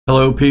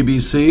Hello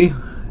PBC,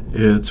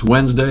 it's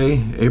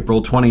Wednesday,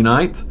 April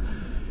 29th,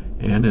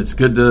 and it's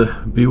good to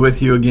be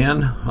with you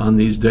again on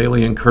these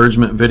daily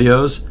encouragement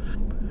videos.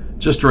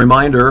 Just a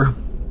reminder,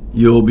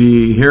 you'll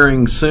be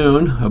hearing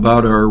soon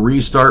about our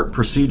restart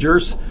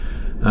procedures.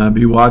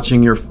 Be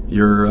watching your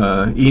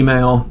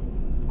email,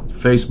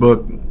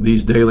 Facebook,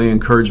 these daily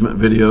encouragement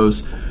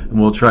videos, and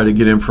we'll try to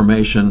get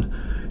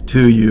information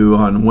to you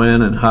on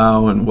when and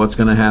how and what's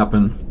going to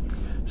happen.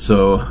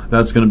 So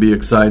that's going to be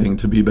exciting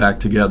to be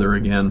back together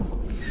again.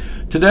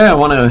 Today I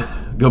want to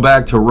go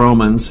back to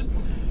Romans,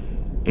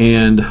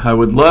 and I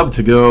would love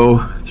to go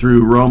through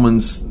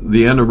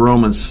the end of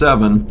Romans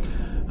 7,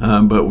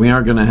 but we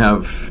aren't going to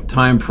have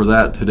time for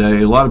that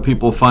today. A lot of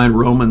people find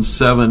Romans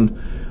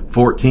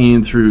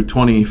 7:14 through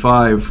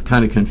 25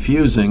 kind of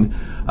confusing.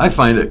 I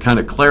find it kind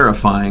of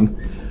clarifying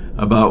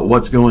about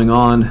what's going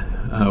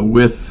on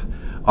with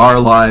our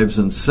lives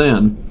and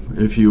sin.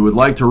 If you would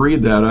like to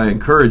read that, I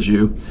encourage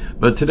you.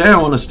 But today I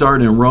want to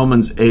start in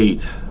Romans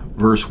 8,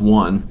 verse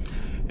 1,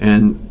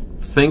 and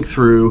think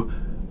through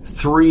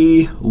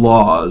three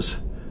laws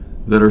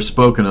that are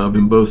spoken of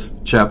in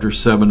both chapters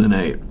 7 and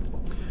 8.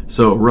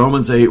 So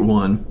Romans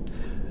 8:1,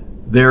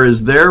 there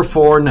is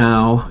therefore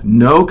now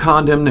no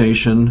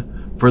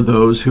condemnation for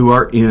those who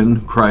are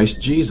in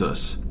Christ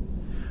Jesus.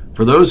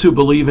 For those who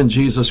believe in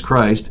Jesus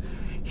Christ,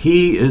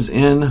 He is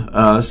in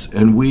us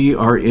and we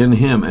are in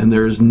Him, and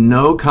there is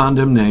no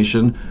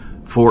condemnation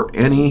for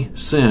any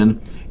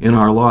sin in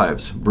our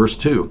lives. Verse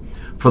 2,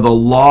 for the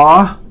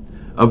law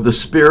of the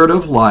Spirit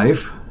of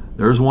life,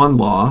 there's one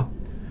law,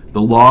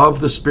 the law of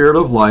the Spirit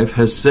of life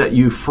has set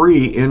you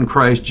free in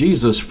Christ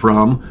Jesus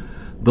from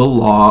the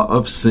law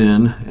of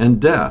sin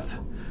and death.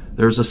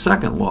 There's a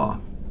second law.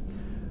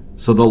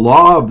 So the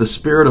law of the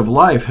Spirit of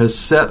life has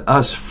set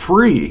us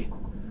free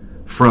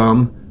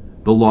from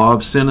the law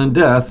of sin and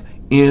death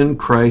in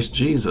Christ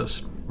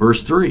Jesus.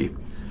 Verse 3,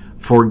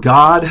 for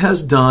God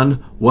has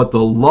done what the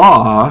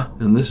law,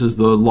 and this is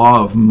the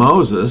law of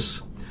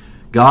Moses,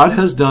 God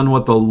has done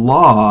what the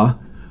law,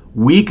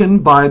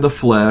 weakened by the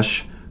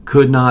flesh,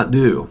 could not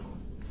do.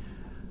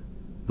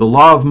 The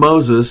law of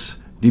Moses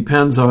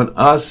depends on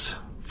us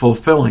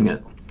fulfilling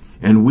it,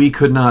 and we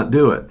could not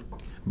do it.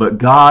 But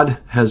God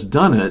has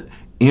done it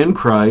in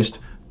Christ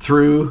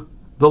through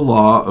the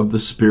law of the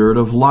Spirit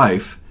of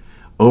life,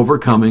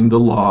 overcoming the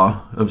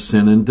law of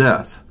sin and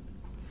death.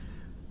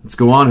 Let's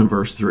go on in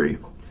verse 3.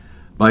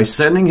 By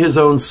sending His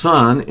own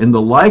Son in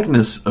the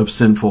likeness of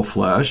sinful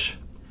flesh,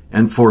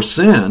 and for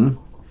sin,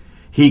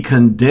 He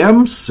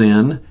condemns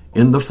sin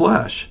in the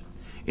flesh,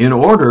 in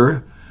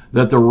order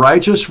that the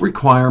righteous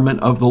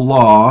requirement of the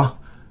law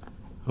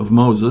of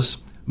Moses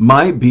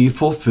might be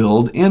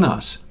fulfilled in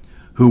us,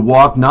 who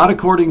walk not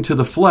according to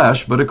the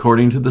flesh, but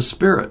according to the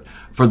Spirit.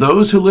 For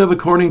those who live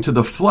according to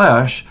the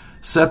flesh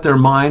set their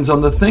minds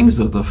on the things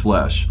of the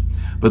flesh,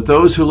 but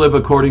those who live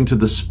according to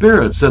the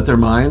Spirit set their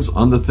minds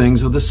on the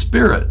things of the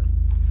Spirit.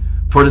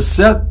 For to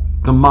set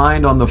the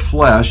mind on the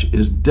flesh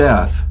is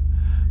death,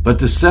 but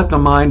to set the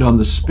mind on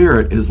the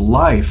Spirit is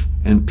life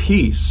and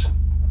peace.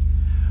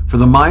 For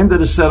the mind that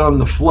is set on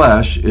the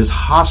flesh is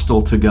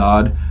hostile to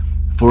God,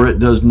 for it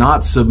does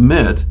not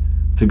submit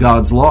to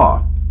God's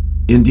law.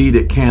 Indeed,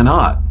 it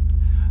cannot.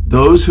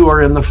 Those who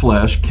are in the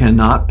flesh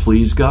cannot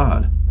please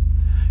God.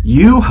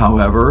 You,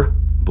 however,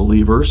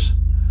 believers,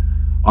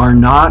 are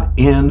not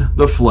in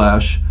the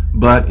flesh,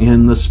 but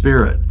in the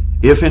Spirit,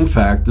 if in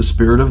fact the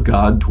Spirit of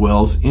God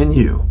dwells in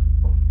you.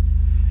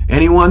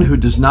 Anyone who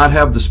does not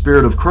have the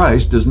Spirit of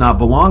Christ does not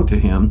belong to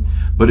Him.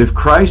 But if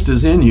Christ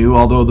is in you,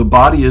 although the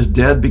body is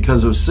dead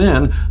because of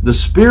sin, the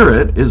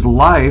Spirit is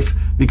life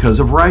because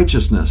of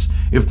righteousness.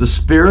 If the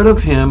Spirit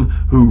of Him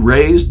who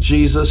raised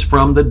Jesus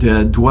from the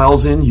dead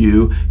dwells in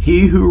you,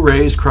 He who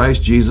raised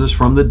Christ Jesus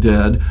from the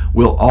dead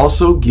will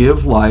also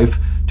give life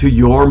to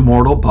your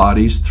mortal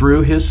bodies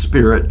through His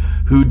Spirit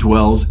who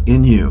dwells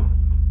in you.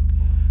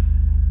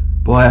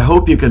 Boy, I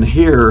hope you can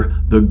hear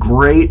the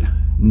great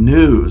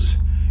news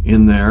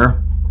in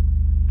there.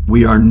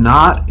 We are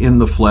not in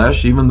the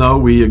flesh, even though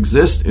we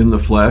exist in the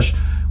flesh.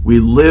 We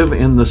live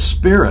in the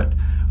Spirit.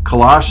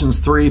 Colossians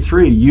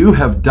 3:3, you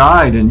have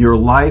died and your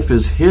life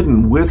is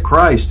hidden with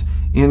Christ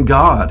in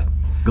God.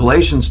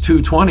 Galatians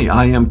 2:20,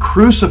 I am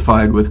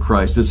crucified with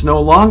Christ. It's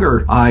no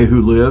longer I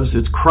who lives,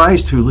 it's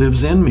Christ who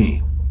lives in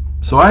me.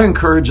 So I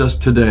encourage us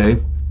today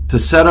to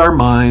set our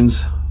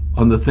minds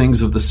on the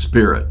things of the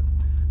Spirit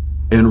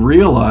and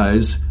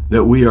realize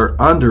that we are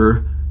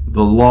under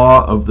the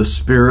law of the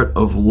Spirit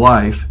of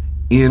life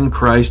in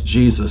Christ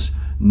Jesus,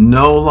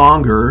 no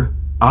longer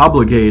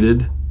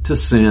obligated to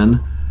sin,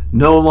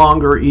 no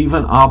longer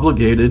even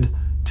obligated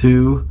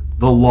to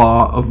the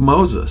law of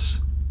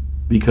Moses,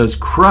 because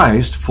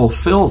Christ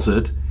fulfills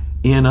it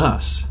in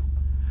us.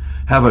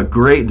 Have a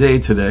great day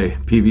today,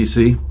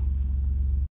 PBC.